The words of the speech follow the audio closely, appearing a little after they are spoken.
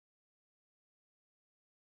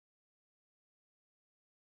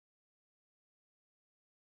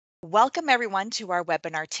Welcome everyone to our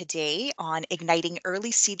webinar today on igniting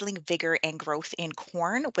early seedling vigor and growth in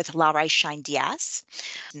corn with LALRISE Shine DS.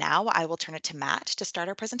 Now I will turn it to Matt to start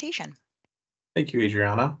our presentation. Thank you,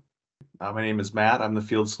 Adriana. My name is Matt. I'm the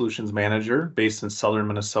Field Solutions Manager based in southern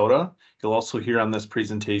Minnesota. You'll also hear on this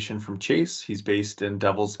presentation from Chase. He's based in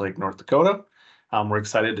Devils Lake, North Dakota. We're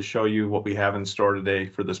excited to show you what we have in store today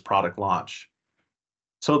for this product launch.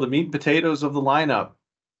 So the meat and potatoes of the lineup.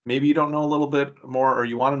 Maybe you don't know a little bit more or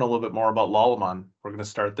you want to know a little bit more about Lallemand. We're going to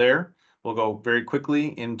start there. We'll go very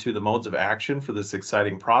quickly into the modes of action for this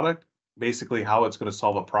exciting product, basically how it's going to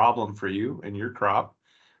solve a problem for you and your crop.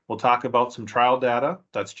 We'll talk about some trial data.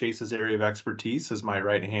 That's Chase's area of expertise as my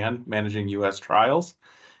right hand managing US trials.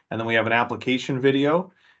 And then we have an application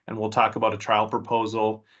video and we'll talk about a trial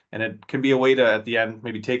proposal. And it can be a way to, at the end,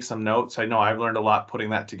 maybe take some notes. I know I've learned a lot putting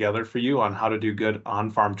that together for you on how to do good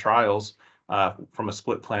on-farm trials from a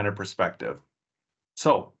split planter perspective.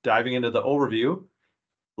 So diving into the overview,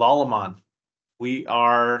 Lallemand. We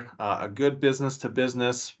are a good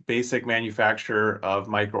business-to-business basic manufacturer of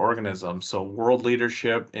microorganisms. So world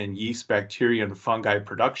leadership in yeast, bacteria, and fungi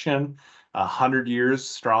production, 100 years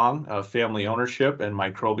strong of family ownership and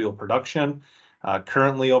microbial production,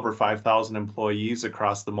 currently over 5,000 employees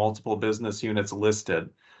across the multiple business units listed.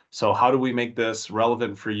 So how do we make this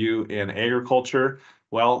relevant for you in agriculture?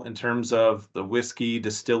 Well, in terms of the whiskey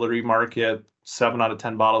distillery market, 7 out of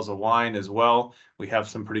 10 bottles of wine as well. We have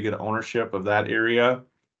some pretty good ownership of that area.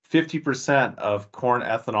 50% of corn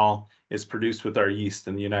ethanol is produced with our yeast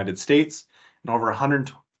in the United States, and over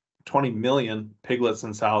 120 million piglets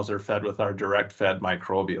and sows are fed with our direct fed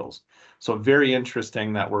microbials. So very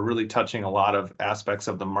interesting that we're really touching a lot of aspects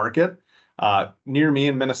of the market. Near me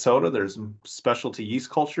in Minnesota, there's specialty yeast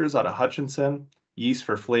cultures out of Hutchinson, yeast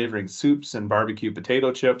for flavoring soups and barbecue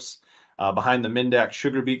potato chips. Behind the Mindak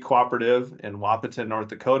Sugar Beet Cooperative in Wahpeton, North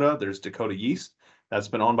Dakota, there's Dakota Yeast. That's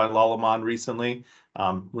been owned by Lallemand recently,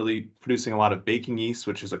 really producing a lot of baking yeast,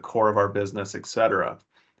 which is a core of our business, et cetera.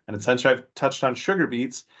 And essentially, I've touched on sugar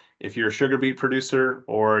beets. If you're a sugar beet producer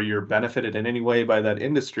or you're benefited in any way by that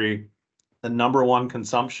industry, the number one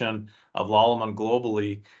consumption of Lallemand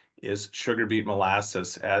globally is sugar beet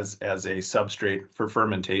molasses as a substrate for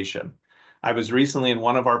fermentation. I was recently in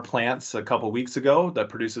one of our plants a couple weeks ago that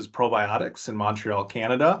produces probiotics in Montreal,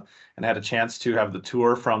 Canada, and had a chance to have the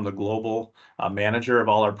tour from the global manager of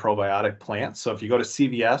all our probiotic plants. So if you go to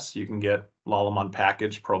CVS, you can get Lallemand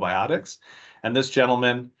packaged probiotics. And this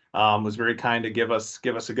gentleman was very kind to give us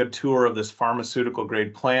a good tour of this pharmaceutical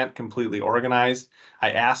grade plant, completely organized.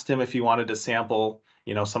 I asked him if he wanted to sample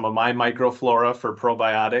some of my microflora for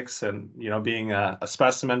probiotics and, being a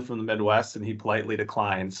specimen from the Midwest, and he politely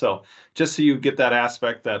declined. So just so you get that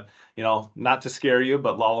aspect that, not to scare you,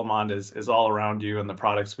 but Lallemand is all around you and the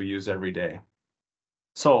products we use every day.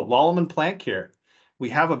 So Lallemand Plant Care, we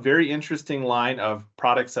have a very interesting line of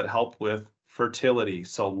products that help with fertility.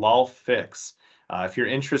 So LalFix. If you're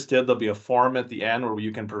interested, there'll be a form at the end where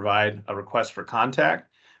you can provide a request for contact.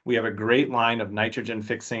 We have a great line of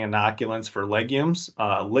nitrogen-fixing inoculants for legumes,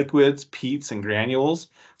 liquids, peats, and granules.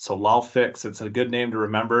 So LalFix, it's a good name to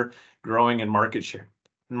remember, growing in market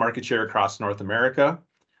share across North America.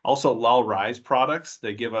 Also, LALRISE products,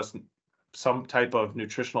 they give us some type of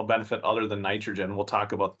nutritional benefit other than nitrogen. We'll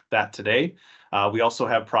talk about that today. We also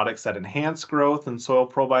have products that enhance growth and soil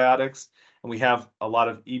probiotics, and we have a lot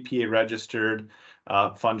of EPA-registered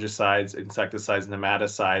fungicides, insecticides,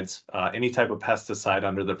 nematicides, any type of pesticide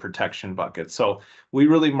under the protection bucket. So we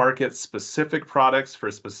really market specific products for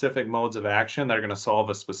specific modes of action that are going to solve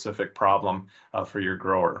a specific problem for your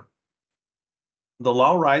grower. The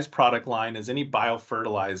LALRISE product line is any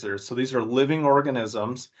biofertilizer. So these are living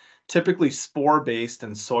organisms, typically spore-based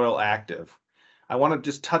and soil active. I want to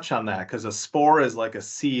just touch on that because a spore is like a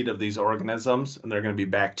seed of these organisms, and they're going to be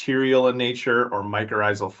bacterial in nature or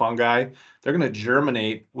mycorrhizal fungi. They're going to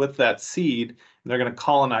germinate with that seed, and they're going to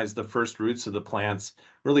colonize the first roots of the plants,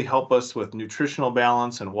 really help us with nutritional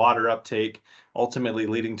balance and water uptake, ultimately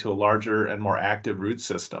leading to a larger and more active root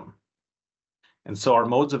system. And so our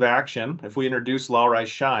modes of action, if we introduce LALRISE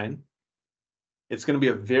Shine, it's going to be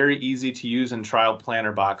a very easy to use and trial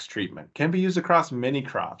planter box treatment. Can be used across many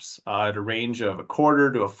crops at a range of a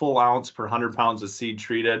quarter to a full ounce per 100 pounds of seed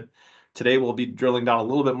treated. Today we'll be drilling down a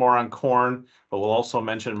little bit more on corn, but we'll also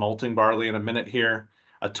mention malting barley in a minute here.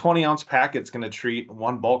 A 20-ounce packet is going to treat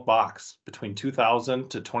one bulk box between 2,000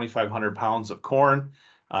 to 2,500 pounds of corn.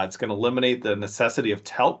 It's going to eliminate the necessity of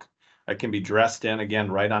talc. It can be dressed in,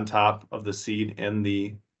 again, right on top of the seed in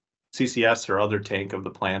the CCS or other tank of the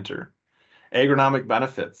planter. Agronomic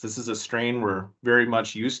benefits. This is a strain we're very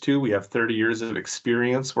much used to. We have 30 years of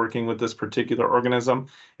experience working with this particular organism.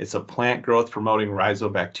 It's a plant growth promoting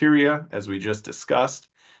rhizobacteria, as we just discussed.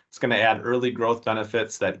 It's going to add early growth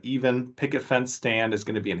benefits that even picket fence stand is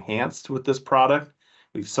going to be enhanced with this product.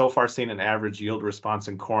 We've so far seen an average yield response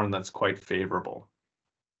in corn that's quite favorable.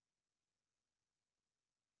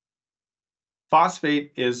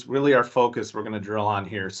 Phosphate is really our focus we're going to drill on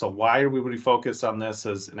here. So why are we focused on this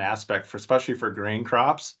as an aspect, for especially for grain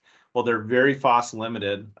crops? Well, they're very phos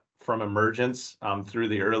limited from emergence through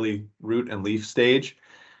the early root and leaf stage.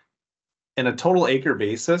 In a total acre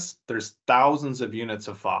basis, there's thousands of units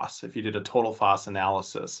of phos if you did a total phos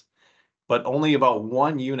analysis, but only about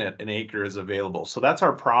 1 unit an acre is available. So that's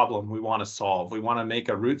our problem we want to solve. We want to make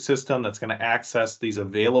a root system that's going to access these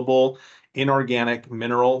available inorganic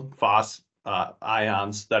mineral phos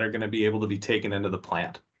ions that are going to be able to be taken into the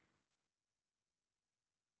plant.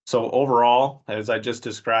 So overall, as I just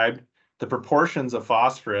described, the proportions of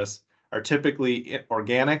phosphorus are typically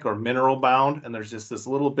organic or mineral bound, and there's just this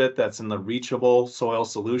little bit that's in the reachable soil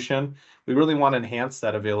solution. We really want to enhance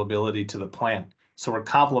that availability to the plant. So we're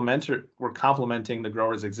complementing the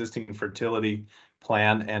grower's existing fertility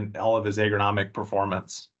plan and all of his agronomic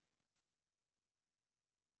performance.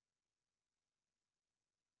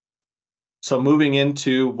 So moving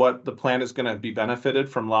into what the plant is going to be benefited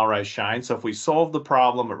from LALRISE Shine. So if we solve the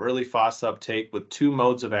problem of early phos uptake with 2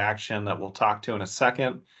 modes of action that we'll talk to in a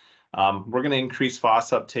second, we're going to increase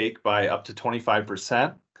phos uptake by up to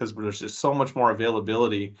 25% because there's just so much more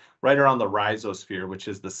availability right around the rhizosphere, which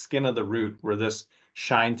is the skin of the root where this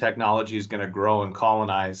shine technology is going to grow and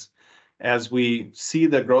colonize. As we see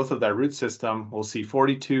the growth of that root system, we'll see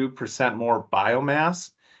 42% more biomass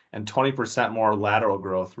and 20% more lateral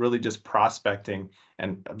growth, really just prospecting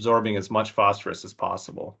and absorbing as much phosphorus as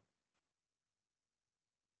possible.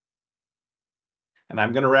 And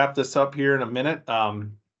I'm going to wrap this up here in a minute.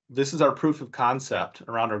 This is our proof of concept.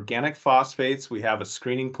 Around organic phosphates, we have a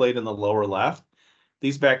screening plate in the lower left.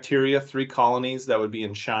 These bacteria, 3 colonies that would be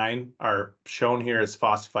in shine, are shown here as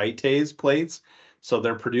phosphatase plates. So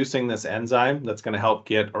they're producing this enzyme that's going to help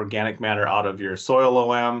get organic matter out of your soil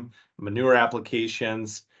OM, manure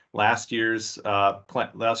applications, last year's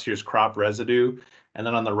crop residue. And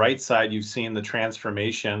then on the right side, you've seen the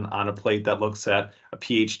transformation on a plate that looks at a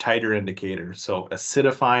pH titer indicator. So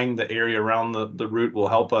acidifying the area around the root will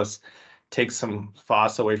help us take some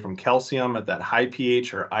phos away from calcium at that high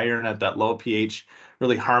pH or iron at that low pH,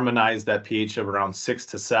 really harmonize that pH of around 6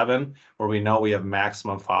 to 7, where we know we have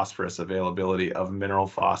maximum phosphorus availability of mineral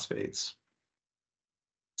phosphates.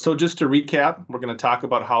 So just to recap, we're going to talk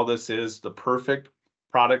about how this is the perfect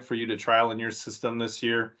product for you to trial in your system this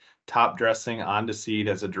year. Top dressing onto seed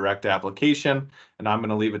as a direct application. And I'm going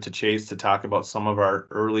to leave it to Chase to talk about some of our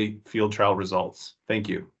early field trial results. Thank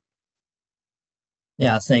you.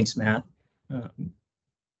 Yeah, thanks, Matt.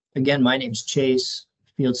 Again, my name's Chase,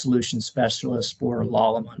 Field Solutions Specialist for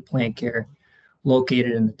Lallemand Plant Care,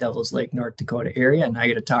 located in the Devil's Lake, North Dakota area. And I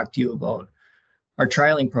got to talk to you about our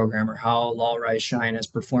trialing program, or how LALRISE Shine has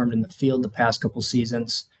performed in the field the past couple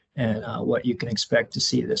seasons, and what you can expect to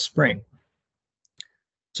see this spring.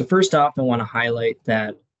 So first off, I want to highlight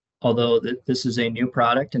that although this is a new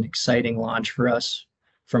product, an exciting launch for us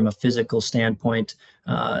from a physical standpoint,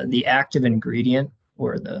 the active ingredient,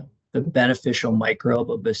 or the beneficial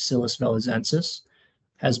microbe of Bacillus velezensis,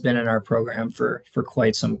 has been in our program for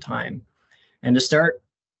quite some time. And to start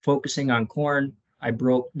focusing on corn, I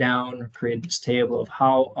broke down, created this table of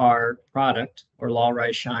how our product, or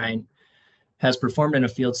LALRISE Shine, has performed in a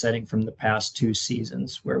field setting from the past 2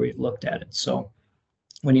 seasons where we've looked at it. So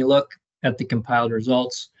when you look at the compiled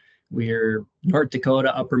results, we're North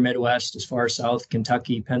Dakota, upper Midwest, as far south,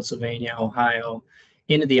 Kentucky, Pennsylvania, Ohio,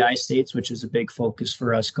 into the I-states, which is a big focus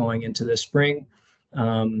for us going into this spring.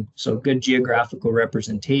 So good geographical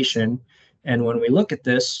representation. And when we look at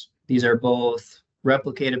this, these are both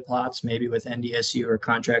replicated plots, maybe with NDSU or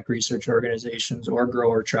contract research organizations or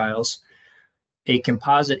grower trials, a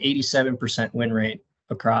composite 87% win rate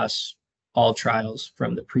across all trials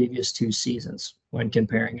from the previous 2 seasons when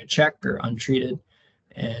comparing a check or untreated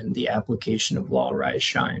and the application of LALRISE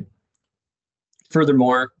Shine.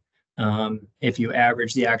 Furthermore, if you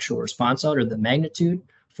average the actual response out, or the magnitude,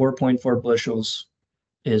 4.4 bushels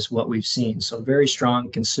is what we've seen. So very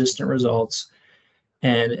strong, consistent results.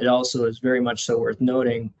 And it also is very much so worth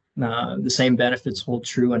noting, the same benefits hold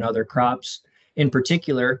true in other crops. In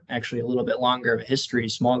particular, actually a little bit longer of a history,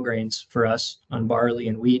 small grains for us on barley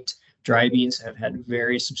and wheat. Dry beans have had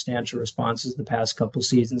very substantial responses the past couple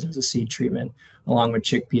seasons as a seed treatment, along with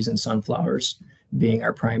chickpeas and sunflowers being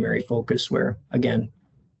our primary focus, where, again,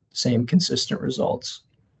 same consistent results.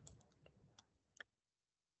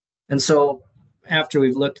 And so after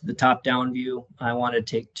we've looked at the top-down view, I want to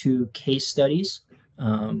take two case studies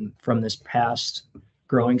from this past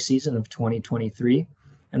growing season of 2023.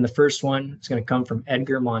 And the first one is going to come from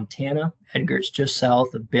Edgar, Montana. Edgar is just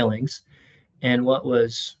south of Billings. And what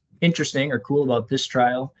was interesting or cool about this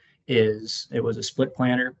trial is it was a split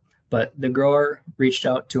planter, but the grower reached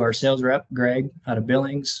out to our sales rep, Greg, out of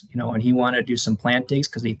Billings, and he wanted to do some plantings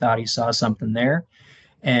because he thought he saw something there.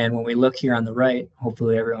 And when we look here on the right,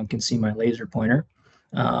 hopefully everyone can see my laser pointer.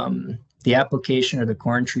 The application of the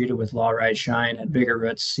corn treated with LALRISE Shine at Vigor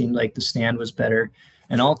roots seemed like the stand was better.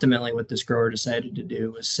 And ultimately what this grower decided to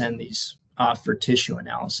do was send these off for tissue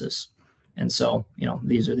analysis. And so,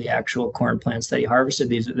 these are the actual corn plants that he harvested.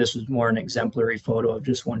 This was more an exemplary photo of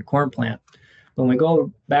just one corn plant. When we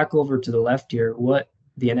go back over to the left here, what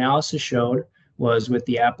the analysis showed was with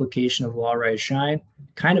the application of LALRISE Shine,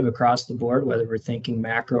 kind of across the board, whether we're thinking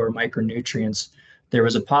macro or micronutrients, there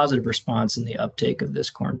was a positive response in the uptake of this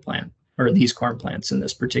corn plant, or these corn plants in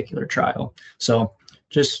this particular trial. So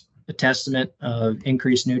just a testament of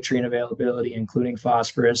increased nutrient availability, including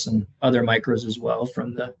phosphorus and other micros as well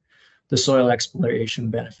from the soil exploration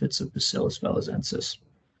benefits of Bacillus velezensis.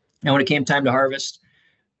 Now, when it came time to harvest,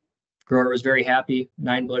 grower was very happy,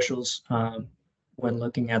 9 bushels when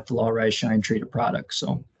looking at the LALRISE Shine treated product.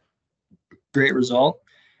 So great result.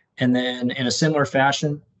 And then in a similar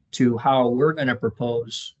fashion to how we're going to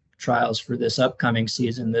propose trials for this upcoming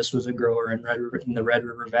season, this was a grower in the Red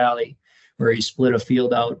River Valley where he split a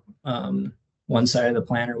field out, one side of the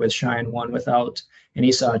planter with Shine, one without, and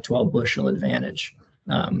he saw a 12 bushel advantage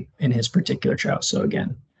in his particular trial. So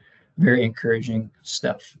again, very encouraging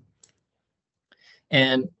stuff.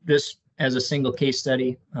 And just as a single case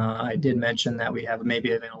study, I did mention that we have maybe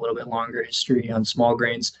even a little bit longer history on small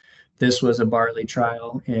grains. This was a barley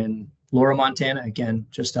trial in Laurel, Montana, again,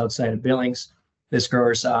 just outside of Billings. This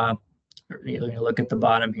grower saw, look at the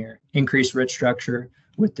bottom here, increased root structure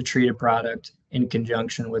with the treated product in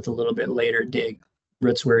conjunction with a little bit later dig.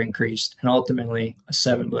 Roots were increased, and ultimately a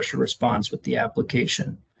 7 bushel response with the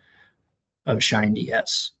application of Shine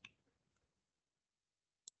DS.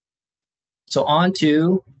 So on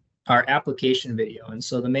to our application video. And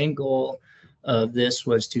so the main goal of this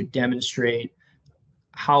was to demonstrate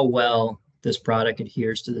how well this product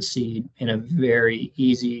adheres to the seed in a very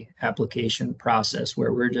easy application process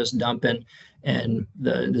where we're just dumping, and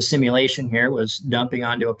the simulation here was dumping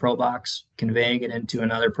onto a Pro Box, conveying it into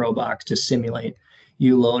another Pro Box to simulate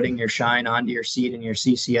you loading your Shine onto your seed in your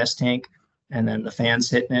CCS tank, and then the fans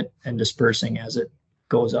hitting it and dispersing as it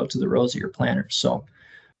goes out to the rows of your planter. So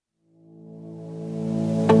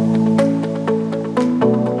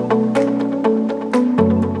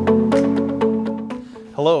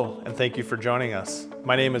hello, and thank you for joining us.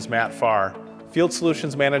 My name is Matt Farr, Field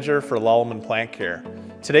Solutions Manager for Lallemand Plant Care.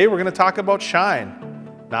 Today we're going to talk about Shine.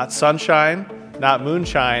 Not sunshine, not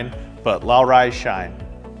moonshine, but LALRISE Shine.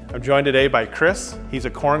 I'm joined today by Chris. He's a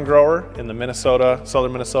corn grower in the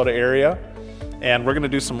southern Minnesota area, and we're going to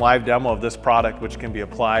do some live demo of this product which can be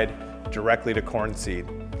applied directly to corn seed.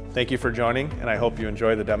 Thank you for joining, and I hope you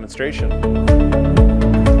enjoy the demonstration.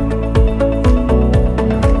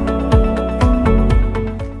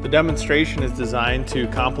 The demonstration is designed to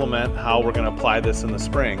complement how we're going to apply this in the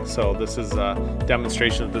spring. So this is a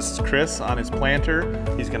demonstration of this is Chris on his planter.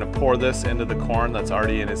 He's going to pour this into the corn that's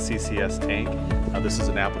already in his CCS tank. This is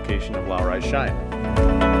an application of LALRISE Shine.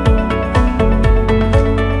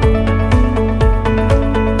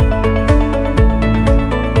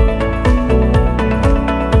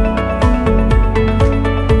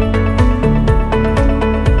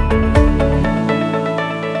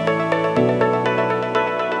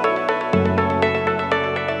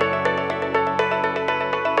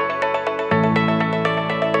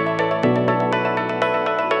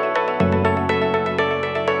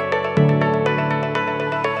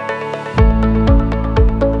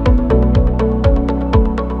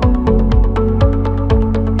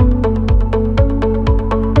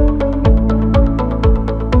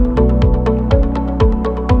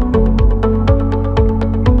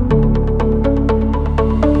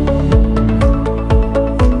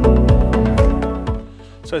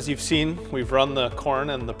 So as you've seen, we've run the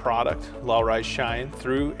corn and the product, LALRISE Shine,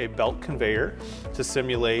 through a belt conveyor to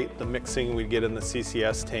simulate the mixing we get in the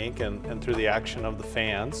CCS tank and through the action of the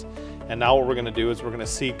fans. And now what we're going to do is we're going to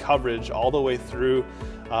see coverage all the way through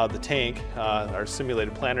the tank, our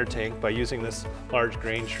simulated planter tank, by using this large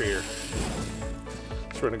grain treater.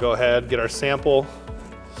 So we're going to go ahead, get our sample.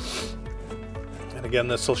 And again,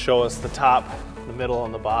 this will show us the top, the middle,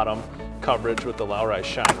 and the bottom coverage with the LALRISE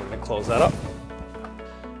Shine. We're going to close that up.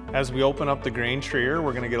 As we open up the grain trayer,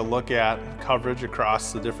 we're going to get a look at coverage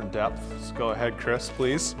across the different depths. Go ahead, Chris,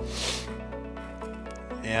 please.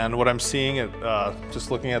 And what I'm seeing,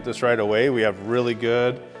 just looking at this right away, we have really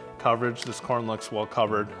good coverage. This corn looks well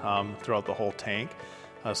covered throughout the whole tank.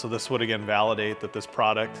 So this would again validate that this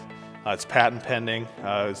product, it's patent pending,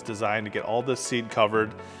 is designed to get all this seed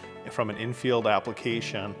covered from an infield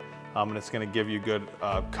application. And it's going to give you good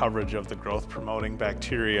coverage of the growth promoting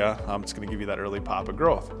bacteria. It's going to give you that early pop of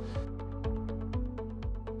growth.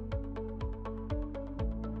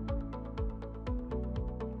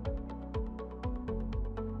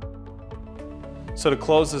 So to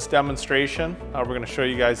close this demonstration, we're going to show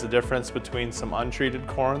you guys the difference between some untreated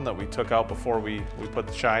corn that we took out before we put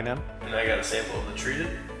the shine in. And I got a sample of the treated.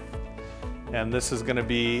 And this is going to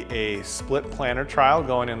be a split planter trial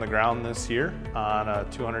going in the ground this year on a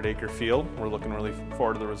 200-acre field. We're looking really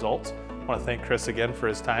forward to the results. I want to thank Chris again for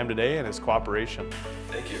his time today and his cooperation.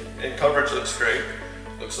 Thank you. And coverage looks great.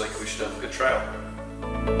 Looks like we should have a good trial.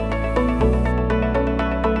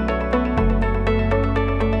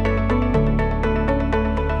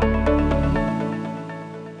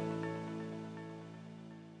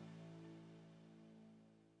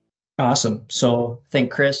 Awesome. So I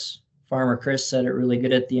think Farmer Chris said it really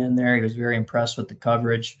good at the end there. He was very impressed with the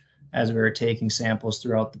coverage as we were taking samples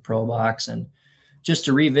throughout the Pro Box. And just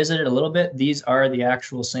to revisit it a little bit, these are the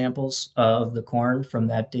actual samples of the corn from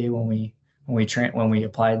that day when we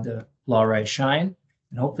applied the LALRISE shine.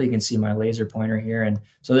 And hopefully you can see my laser pointer here. And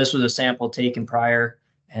so this was a sample taken prior,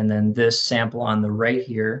 and then this sample on the right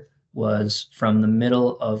here was from the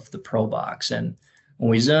middle of the Pro Box. And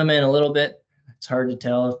when we zoom in a little bit, it's hard to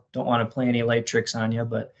tell. Don't want to play any light tricks on you,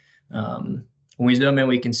 but when we zoom in,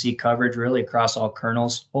 we can see coverage really across all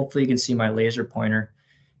kernels. Hopefully you can see my laser pointer.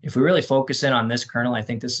 If we really focus in on this kernel, I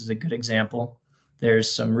think this is a good example. There's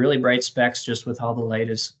some really bright specks just with how the light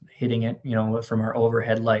is hitting it, from our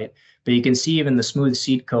overhead light. But you can see even the smooth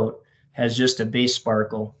seed coat has just a base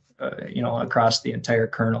sparkle, across the entire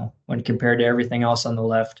kernel. When compared to everything else on the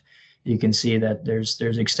left, you can see that there's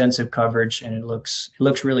extensive coverage, and it looks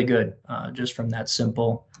really good just from that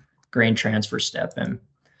simple grain transfer step. And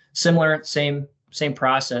similar, same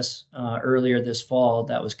process earlier this fall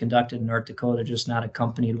that was conducted in North Dakota, just not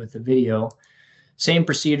accompanied with the video. Same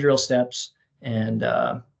procedural steps and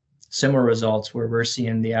similar results where we're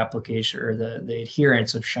seeing the application or the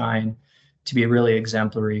adherence of shine to be really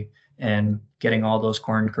exemplary and getting all those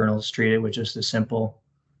corn kernels treated with just a simple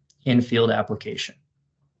in-field application.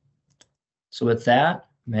 So with that,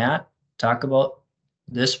 Matt, talk about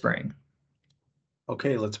this spring.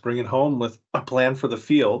 Okay, let's bring it home with a plan for the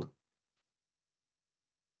field.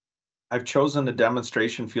 I've chosen a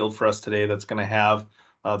demonstration field for us today that's going to have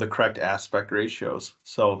the correct aspect ratios.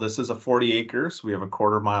 So this is a 40 acres. We have a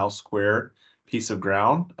 1/4 mile square piece of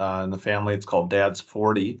ground. In the family, it's called Dad's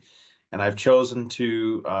 40. And I've chosen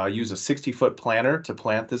to use a 60-foot planter to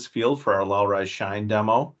plant this field for our LALRISE shine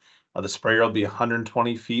demo. The sprayer will be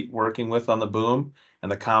 120 feet working with on the boom, and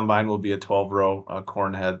the combine will be a 12-row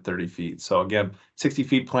corn head, 30 feet. So again, 60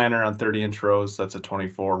 feet planter on 30-inch rows, that's a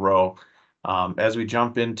 24-row. As we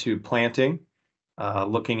jump into planting,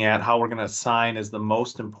 looking at how we're going to assign is the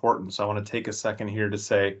most important. So I want to take a second here to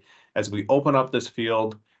say, as we open up this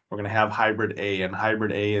field, we're going to have hybrid A, and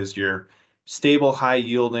hybrid A is your stable,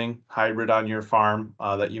 high-yielding hybrid on your farm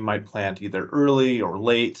that you might plant either early or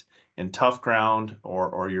late, in tough ground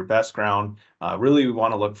or your best ground. Really, we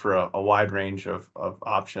want to look for a wide range of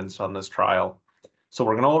options on this trial. So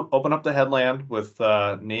we're going to open up the headland with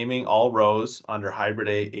naming all rows under Hybrid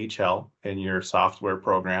A HL in your software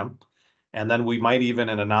program. And then we might even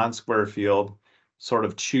in a non-square field sort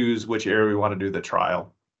of choose which area we want to do the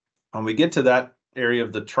trial. When we get to that area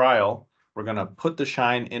of the trial, we're going to put the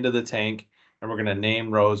shine into the tank, and we're going to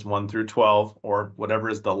name rows 1 through 12, or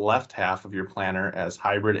whatever is the left half of your planter, as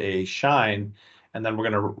Hybrid A shine, and then we're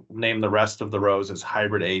going to name the rest of the rows as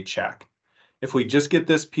Hybrid A check. If we just get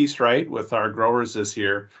this piece right with our growers this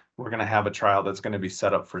year, we're going to have a trial that's going to be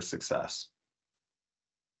set up for success.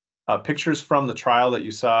 Pictures from the trial that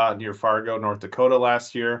you saw near Fargo, North Dakota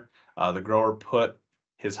last year. The grower put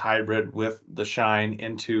his hybrid with the shine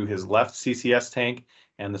into his left CCS tank,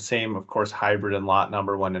 and the same, of course, hybrid and lot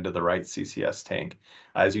number went into the right CCS tank.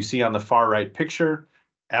 As you see on the far right picture,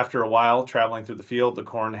 after a while traveling through the field, the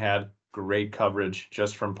corn had great coverage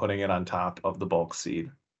just from putting it on top of the bulk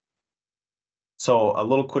seed. So a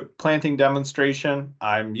little quick planting demonstration.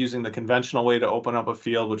 I'm using the conventional way to open up a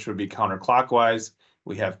field, which would be counterclockwise.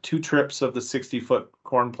 We have 2 trips of the 60-foot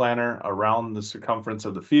corn planter around the circumference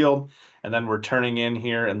of the field, and then we're turning in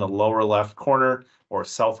here in the lower left corner or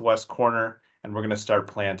southwest corner, and we're going to start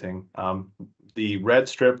planting. the red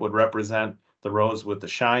strip would represent the rows with the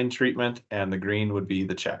shine treatment, and the green would be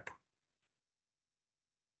the check.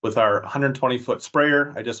 With our 120-foot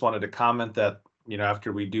sprayer, I just wanted to comment that,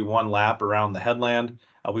 after we do one lap around the headland,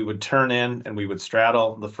 we would turn in and we would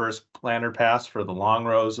straddle the first planter pass for the long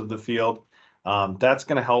rows of the field. That's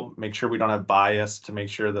going to help make sure we don't have bias, to make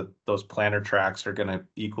sure that those planter tracks are going to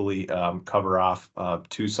equally cover off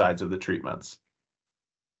two sides of the treatments.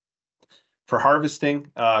 For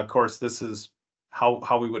harvesting, of course, this is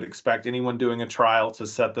how we would expect anyone doing a trial to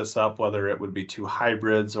set this up, whether it would be two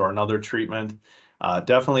hybrids or another treatment.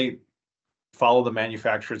 Definitely follow the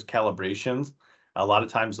manufacturer's calibrations. A lot of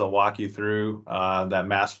times they'll walk you through that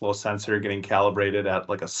mass flow sensor getting calibrated at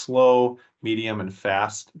like a slow, medium, and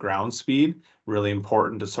fast ground speed. Really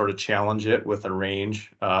important to sort of challenge it with a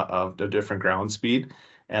range of the different ground speed.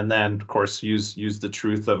 And then, of course, use the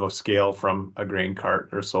truth of a scale from a grain cart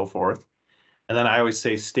or so forth. And then I always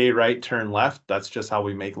say, stay right, turn left. That's just how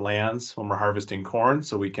we make lands when we're harvesting corn,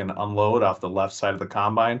 so we can unload off the left side of the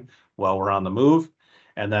combine while we're on the move.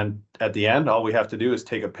 And then at the end, all we have to do is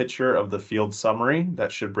take a picture of the field summary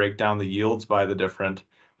that should break down the yields by the different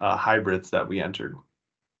hybrids that we entered.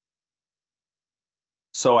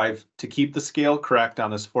 So to keep the scale correct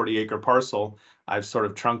on this 40-acre parcel, I've sort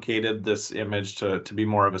of truncated this image to be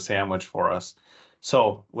more of a sandwich for us.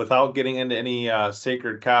 So without getting into any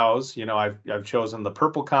sacred cows, I've chosen the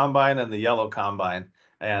purple combine and the yellow combine.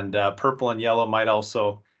 And purple and yellow might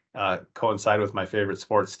also coincide with my favorite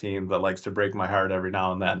sports team that likes to break my heart every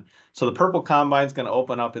now and then. So the purple combine is going to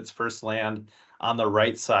open up its first land on the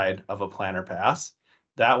right side of a planter pass.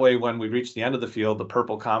 That way, when we reach the end of the field, the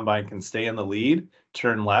purple combine can stay in the lead,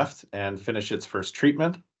 turn left, and finish its first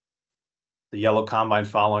treatment. The yellow combine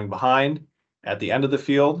following behind. At the end of the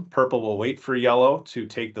field, purple will wait for yellow to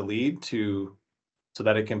take the lead so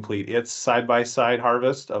that it complete its side-by-side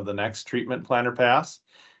harvest of the next treatment planter pass,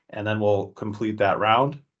 and then we'll complete that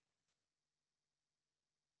round.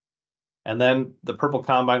 And then the purple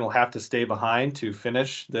combine will have to stay behind to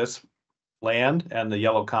finish this land, and the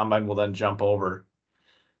yellow combine will then jump over.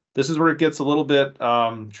 This is where it gets a little bit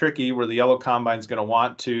tricky, where the yellow combine is going to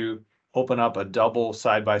want to open up a double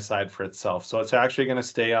side-by-side for itself. So it's actually going to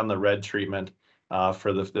stay on the red treatment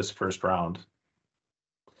for this first round.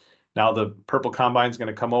 Now the purple combine is going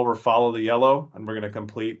to come over, follow the yellow, and we're going to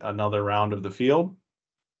complete another round of the field.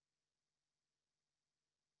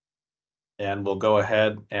 And we'll go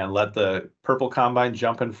ahead and let the purple combine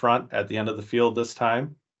jump in front at the end of the field this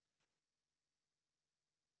time.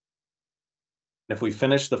 If we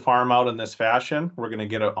finish the farm out in this fashion, we're going to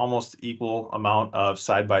get an almost equal amount of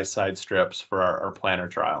side-by-side strips for our planter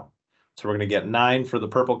trial. So we're going to get 9 for the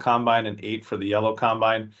purple combine and 8 for the yellow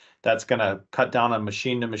combine. That's going to cut down on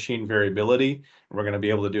machine-to-machine variability. And we're going to be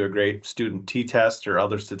able to do a great student t-test or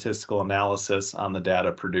other statistical analysis on the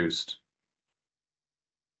data produced.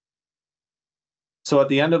 So at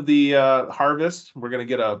the end of the harvest, we're going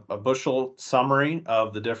to get a bushel summary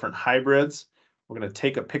of the different hybrids. We're going to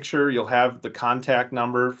take a picture. You'll have the contact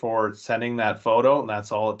number for sending that photo, and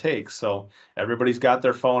that's all it takes. So everybody's got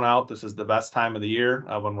their phone out. This is the best time of the year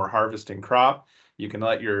when we're harvesting crop. You can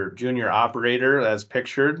let your junior operator, as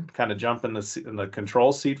pictured, kind of jump in the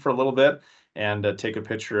control seat for a little bit and take a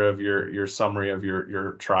picture of your summary of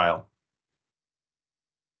your trial.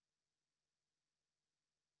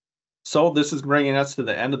 So this is bringing us to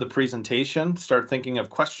the end of the presentation. Start thinking of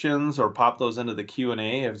questions or pop those into the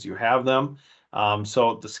Q&A as you have them.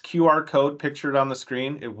 So this QR code pictured on the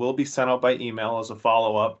screen, it will be sent out by email as a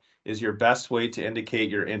follow-up, is your best way to indicate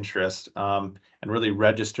your interest and really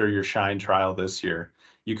register your Shine trial this year.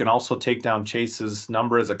 You can also take down Chase's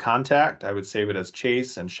number as a contact. I would save it as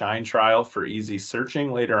Chase and Shine trial for easy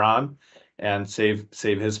searching later on and save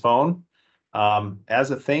his phone.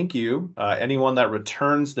 As a thank you, anyone that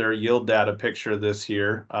returns their yield data picture this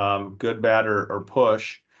year, good, bad, or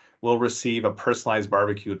push, will receive a personalized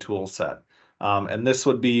barbecue tool set. And this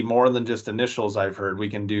would be more than just initials, I've heard. We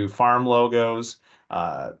can do farm logos,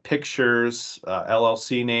 pictures,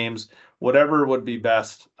 LLC names, whatever would be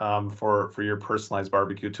best for your personalized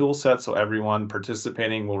barbecue tool set. So everyone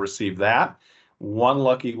participating will receive that. One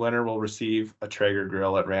lucky winner will receive a Traeger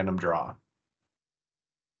grill at random draw.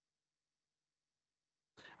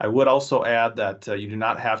 I would also add that you do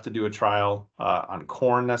not have to do a trial on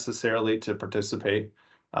corn necessarily to participate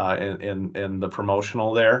in the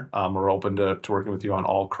promotional there. We're open to working with you on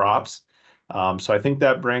all crops. So I think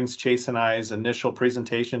that brings Chase and I's initial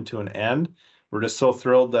presentation to an end. We're just so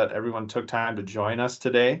thrilled that everyone took time to join us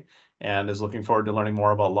today and is looking forward to learning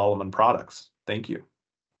more about Lallemand products. Thank you.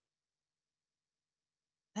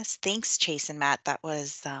 Yes, thanks, Chase and Matt. That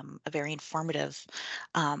was a very informative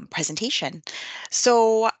presentation.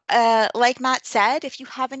 So, like Matt said, if you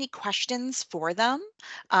have any questions for them,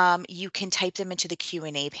 you can type them into the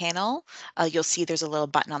Q&A panel. You'll see there's a little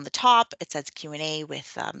button on the top. It says Q&A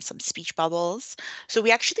with some speech bubbles. So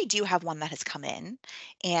we actually do have one that has come in,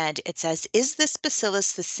 and it says, "Is this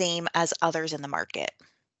bacillus the same as others in the market?"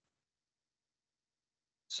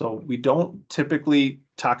 So we don't typically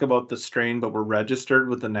talk about the strain, but we're registered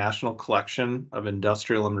with the National Collection of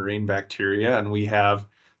Industrial and Marine Bacteria, and we have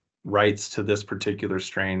rights to this particular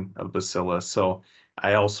strain of bacillus. So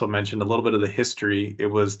I also mentioned a little bit of the history. It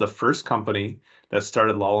was the first company that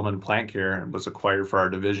started Lallemand Plant Care and was acquired for our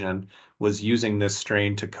division, was using this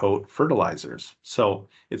strain to coat fertilizers. So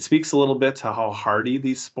it speaks a little bit to how hardy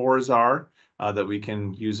these spores are, that we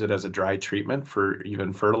can use it as a dry treatment for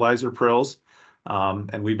even fertilizer prills.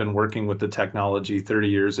 And we've been working with the technology 30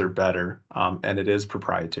 years or better, and it is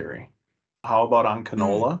proprietary. How about on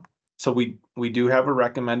canola? So we do have a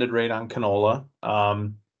recommended rate on canola.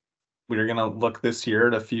 We're going to look this year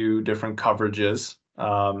at a few different coverages.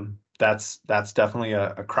 That's definitely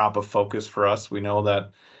a crop of focus for us. We know that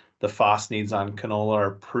the phos needs on canola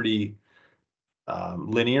are pretty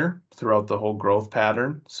linear throughout the whole growth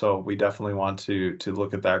pattern. So we definitely want to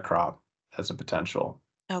look at that crop as a potential.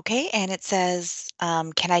 Okay, and it says,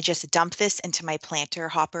 "Can I just dump this into my planter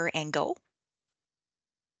hopper and go?"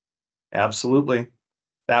 Absolutely.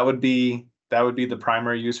 That would be the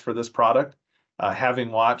primary use for this product.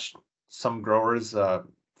 Having watched some growers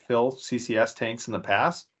fill CCS tanks in the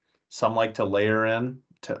past, some like to layer in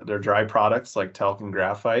their dry products like talc and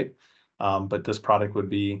graphite. But this product would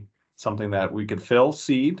be something that we could fill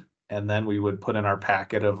seed, and then we would put in our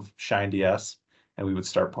packet of Shine DS, and we would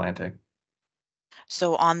start planting.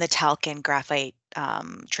 So on the talc and graphite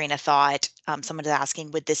train of thought, someone is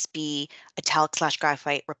asking, would this be a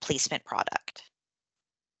talc/graphite replacement product?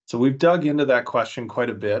 So we've dug into that question quite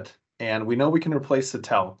a bit, and we know we can replace the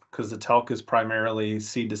talc because the talc is primarily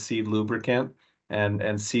seed to seed lubricant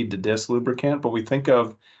and seed to disc lubricant. But we think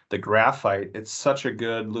of the graphite, it's such a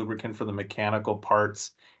good lubricant for the mechanical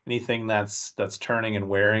parts, anything that's turning and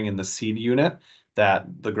wearing in the seed unit, that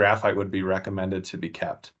the graphite would be recommended to be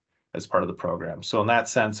kept as part of the program. So in that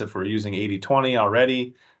sense, if we're using 80/20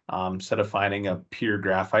 already, instead of finding a pure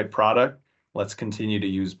graphite product, let's continue to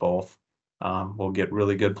use both. We'll get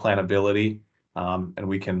really good plantability, and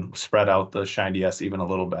we can spread out the Shine DS even a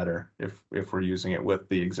little better if we're using it with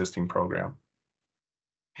the existing program.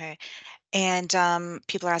 Okay. And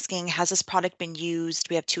people are asking, has this product been used?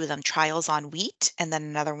 We have two of them, trials on wheat and then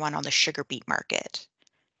another one on the sugar beet market.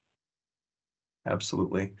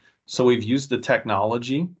 Absolutely. So we've used the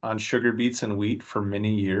technology on sugar beets and wheat for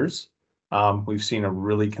many years. We've seen a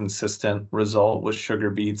really consistent result with sugar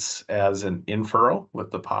beets as an in-furrow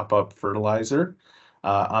with the pop-up fertilizer.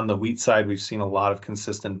 On the wheat side, we've seen a lot of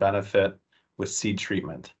consistent benefit with seed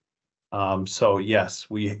treatment. So yes,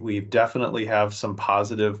 we definitely have some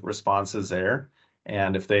positive responses there.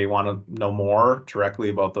 And if they want to know more directly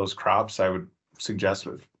about those crops, I would suggest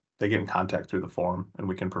they get in contact through the forum and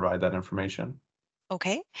we can provide that information.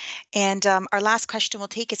 Okay. And our last question we'll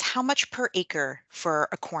take is, how much per acre for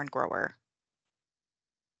a corn grower?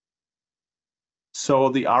 So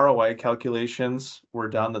the ROI calculations were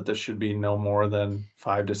done that this should be no more than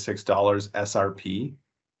 $5 to $6 SRP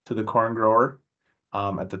to the corn grower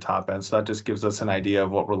at the top end. So that just gives us an idea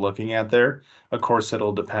of what we're looking at there. Of course,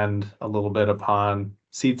 it'll depend a little bit upon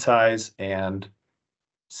seed size and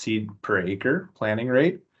seed per acre planting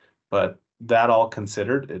rate, but that all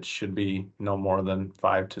considered, it should be no more than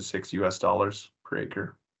 $5 to $6 per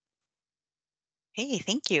acre. Hey,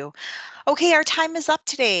 thank you. Okay, our time is up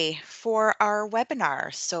today for our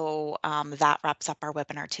webinar. So that wraps up our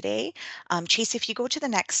webinar today. Chase, if you go to the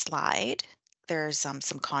next slide, there's some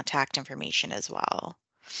contact information as well.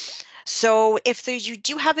 So if you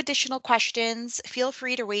do have additional questions, feel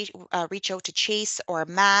free to reach out to Chase or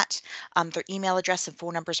Matt. Their email address and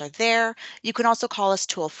phone numbers are there. You can also call us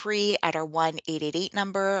toll free at our 1-888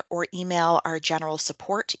 number or email our general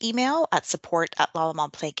support email at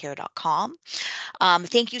support@lallamandplantcare.com.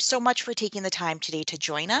 Thank you so much for taking the time today to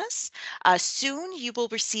join us. Soon you will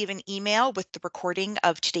receive an email with the recording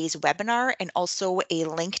of today's webinar and also a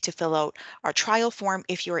link to fill out our trial form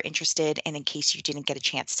if you are interested and in case you didn't get a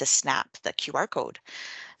chance to snap the QR code.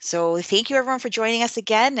 So thank you everyone for joining us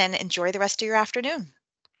again and enjoy the rest of your afternoon.